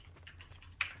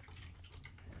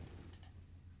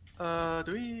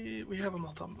 Do we have a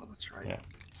Maltumba? That's right. Yeah.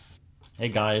 Hey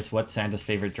guys, what's Santa's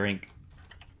favorite drink?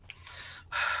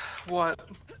 What?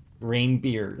 Rain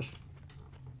beers.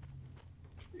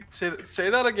 Say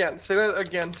that again. Say that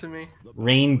again to me.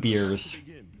 Rain beers.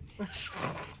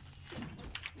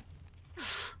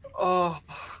 Oh,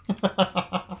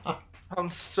 I'm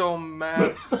so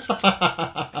mad.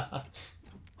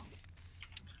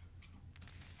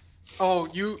 Oh,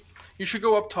 you should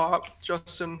go up top,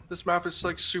 Justin. This map is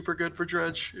like super good for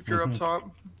Dredge if you're up top.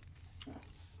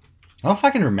 I don't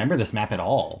fucking remember this map at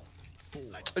all.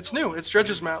 It's new. It's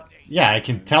Dredge's map. Yeah, I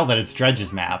can tell that it's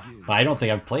Dredge's map, but I don't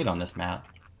think I've played on this map.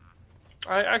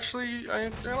 I like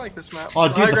this map. Oh,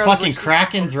 dude, high the ground is, fucking like,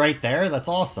 Kraken's right there? That's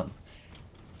awesome.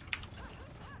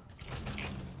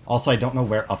 Also, I don't know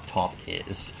where up top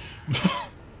is.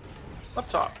 up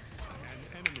top.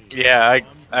 Yeah,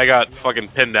 I got fucking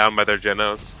pinned down by their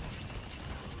Genos.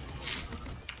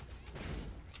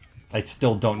 I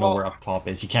still don't know Well- where up top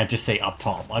is. You can't just say up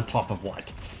top. On top of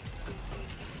what?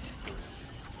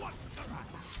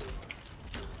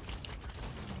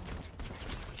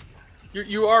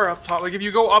 You are up top. Like if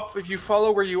you go up, if you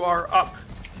follow where you are up,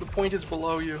 the point is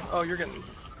below you. Oh, you're getting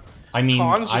I mean,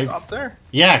 Khan's just I've... up there.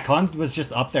 Yeah, Khan was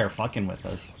just up there fucking with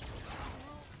us.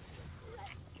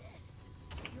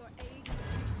 Your aid is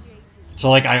appreciated. So,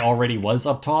 like, I already was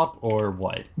up top, or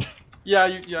what? Yeah,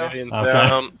 yeah. Vivian's Okay.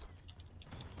 down.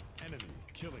 Enemy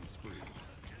killing spree.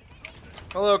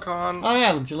 Hello, Con. Oh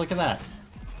yeah, would you look at that?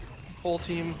 Whole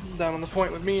team down on the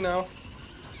point with me now.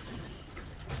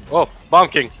 Oh, Bomb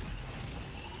King.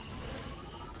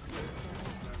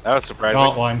 That was surprising.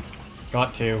 Got one.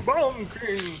 Got two. Bomb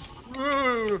King!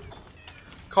 Woo.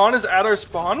 Con is at our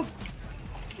spawn.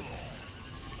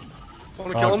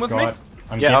 Wanna kill him with me?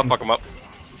 I'm Yeah, I'll getting, fuck him up.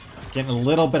 getting a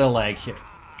little bit of lag here.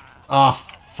 Oh,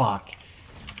 fuck.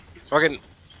 It's fucking...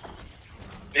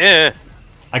 Yeah.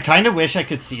 I kind of wish I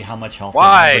could see how much health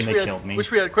Why? they had when they killed me.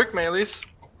 Wish we had quick melees.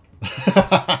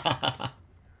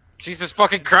 Jesus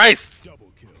fucking Christ.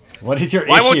 What is your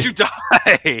Why issue? won't you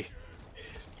die?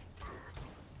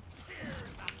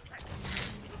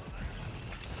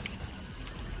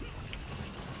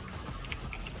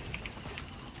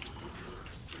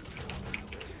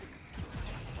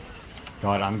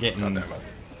 God, I'm getting...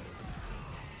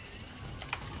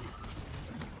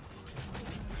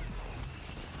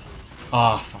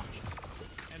 Oh, fuck.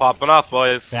 Popping off,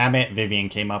 boys. Damn it, Vivian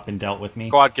came up and dealt with me.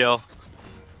 Quad kill.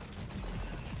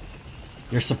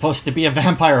 You're supposed to be a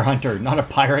vampire hunter, not a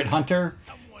pirate hunter?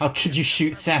 How could you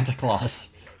shoot Santa Claus?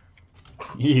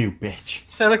 You bitch.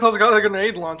 Santa Claus got a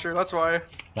grenade launcher, that's why.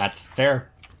 That's fair.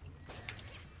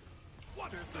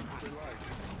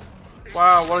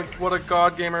 Wow, what a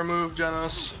god gamer move,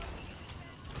 Genos.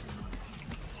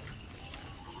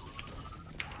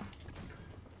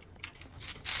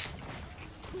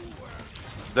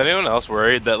 Is anyone else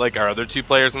worried that like our other two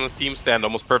players on this team stand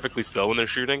almost perfectly still when they're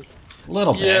shooting? A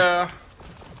little bit. Yeah.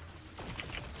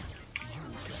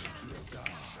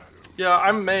 Yeah,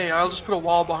 I'm May. I'll just put a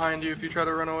wall behind you if you try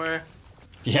to run away.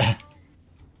 Yeah.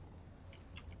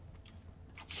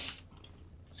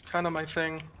 It's kind of my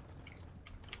thing.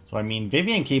 So, I mean,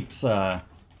 Vivian keeps,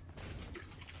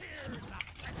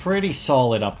 pretty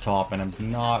solid up top, and I'm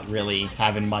not really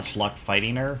having much luck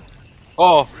fighting her.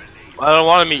 Oh, I don't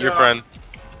want to meet your Yeah. friends.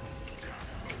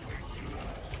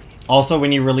 Also,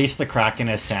 when you release the Kraken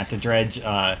as Santa Dredge,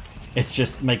 it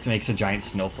just makes a giant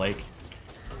snowflake.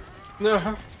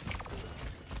 No.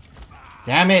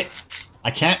 Damn it!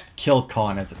 I can't kill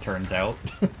Khan, as it turns out.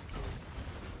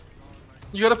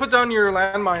 You gotta put down your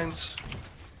landmines.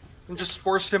 And just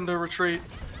force him to retreat.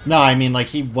 No, I mean, like,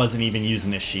 he wasn't even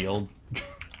using his shield.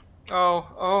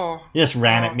 Oh. He just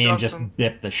ran Oh, at me and just Dustin.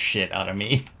 bipped the shit out of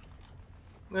me.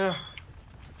 Yeah.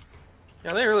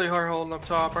 Yeah, they really are holding up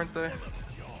top, aren't they?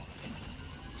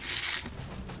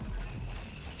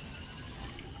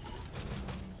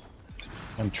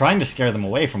 I'm trying to scare them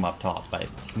away from up top, but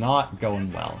it's not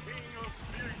going well.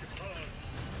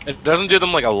 It doesn't do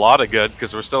them like a lot of good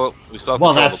because we still have Well,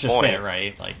 control that's of the just point. it,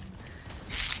 right? Like,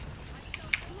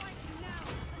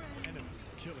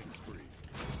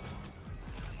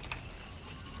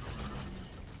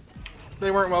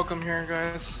 They weren't welcome here,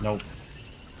 guys. nope.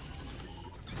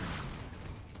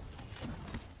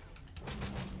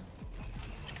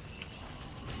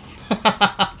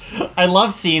 I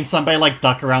love seeing somebody like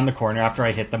duck around the corner after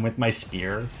I hit them with my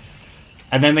spear.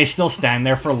 And then they still stand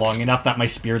there for long enough that my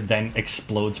spear then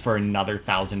explodes for another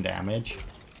 1,000 damage.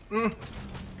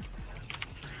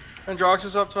 Androx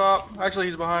is up top. Actually,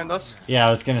 he's behind us. Yeah, I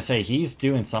was gonna say, he's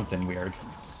doing something weird.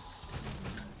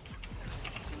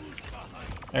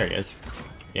 There he is.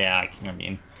 Yeah, I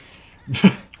mean...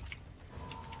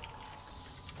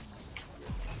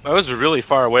 I was really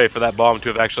far away for that bomb to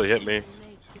have actually hit me.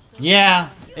 Yeah,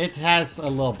 it has a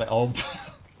little bit... Oh,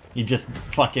 he just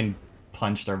fucking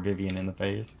punched our Vivian in the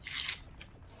face.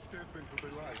 Step into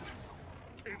the light.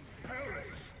 Impel it.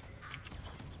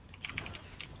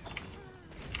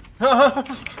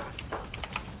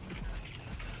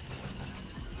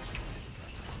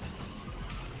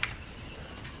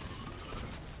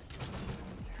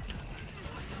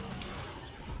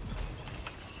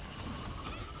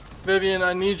 Vivian,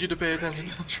 I need you to pay attention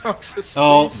to Androx's.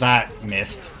 Oh, please. that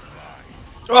missed.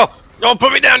 Oh! Oh,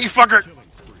 put me down, you fucker!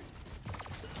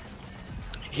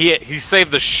 He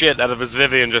saved the shit out of his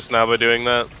Vivian just now by doing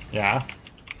that. Yeah,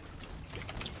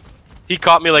 He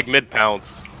caught me like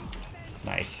mid-pounce.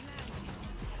 nice.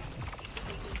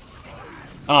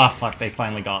 Ah, fuck, they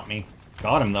finally got me.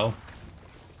 Got him, though.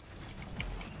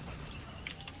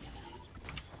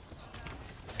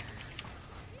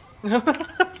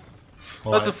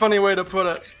 That's a funny way to put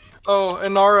it. Oh,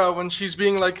 Inara, when she's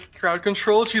being like crowd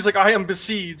controlled, she's like, I am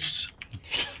besieged.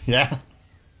 Yeah.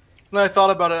 And I thought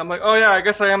about it. I'm like, oh yeah, I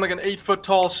guess I am like an 8-foot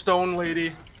tall stone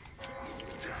lady.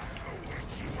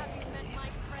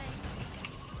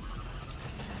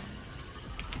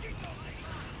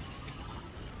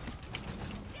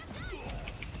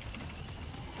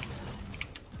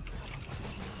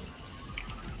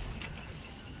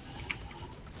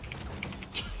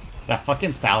 That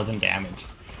fucking 1,000 damage.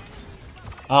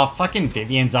 Oh, fucking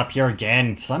Vivian's up here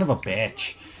again. Son of a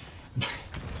bitch.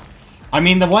 I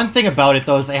mean, the one thing about it,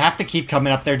 though, is they have to keep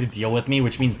coming up there to deal with me,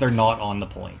 which means they're not on the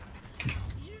point.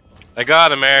 I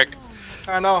got him, Eric.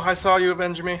 I know, I saw you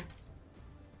avenge me.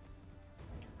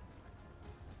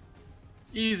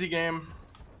 Easy game.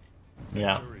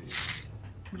 Yeah.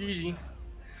 GG.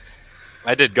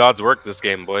 I did God's work this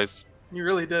game, boys. You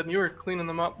really did. You were cleaning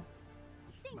them up.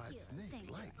 My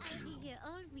snake likes you.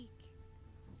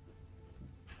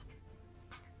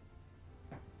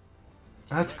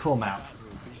 That's a cool map.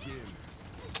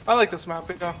 I like this map,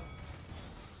 yeah.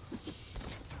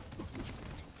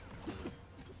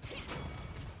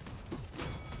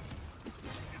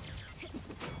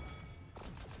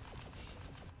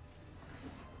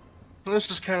 This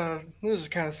is kind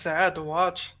of sad to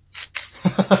watch.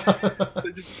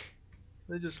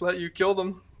 They just let you kill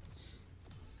them.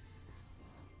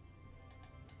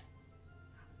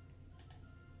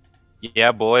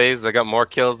 Yeah, boys, I got more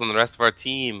kills than the rest of our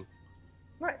team.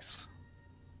 Nice.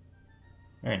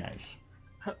 Very nice.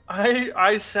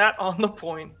 I sat on the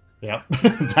point. Yep.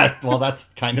 Well, that's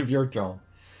kind of your job.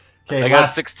 Okay, I got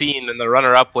 16, and the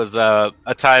runner-up was a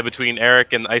tie between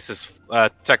Eric and ISIS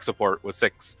tech support with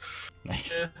 6.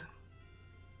 Nice. Yeah.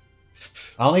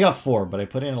 I only got 4, but I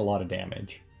put in a lot of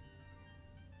damage.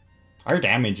 Our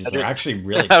damages are actually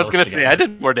really I was going gonna say, I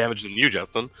did more damage than you,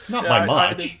 Justin. Not Yeah, by I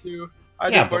much. did too.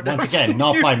 Yeah, but once again,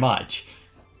 not by much.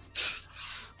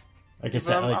 Like I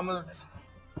said, like,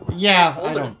 yeah,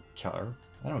 I don't care.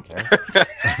 I don't care.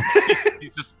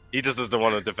 he just doesn't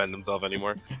want to defend himself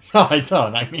anymore. No, I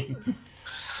don't. I mean,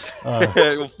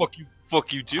 Well,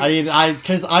 fuck you too. I mean,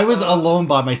 because I was alone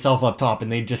by myself up top,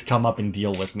 and they'd just come up and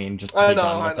deal with me and just be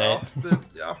done with it.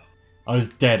 Yeah. I was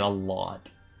dead a lot.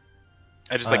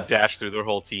 I just like dashed through their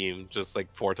whole team just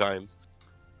like 4 times.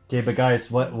 Okay, but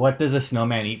guys, what does a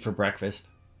snowman eat for breakfast?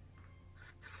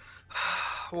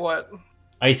 What?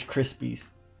 Ice Krispies.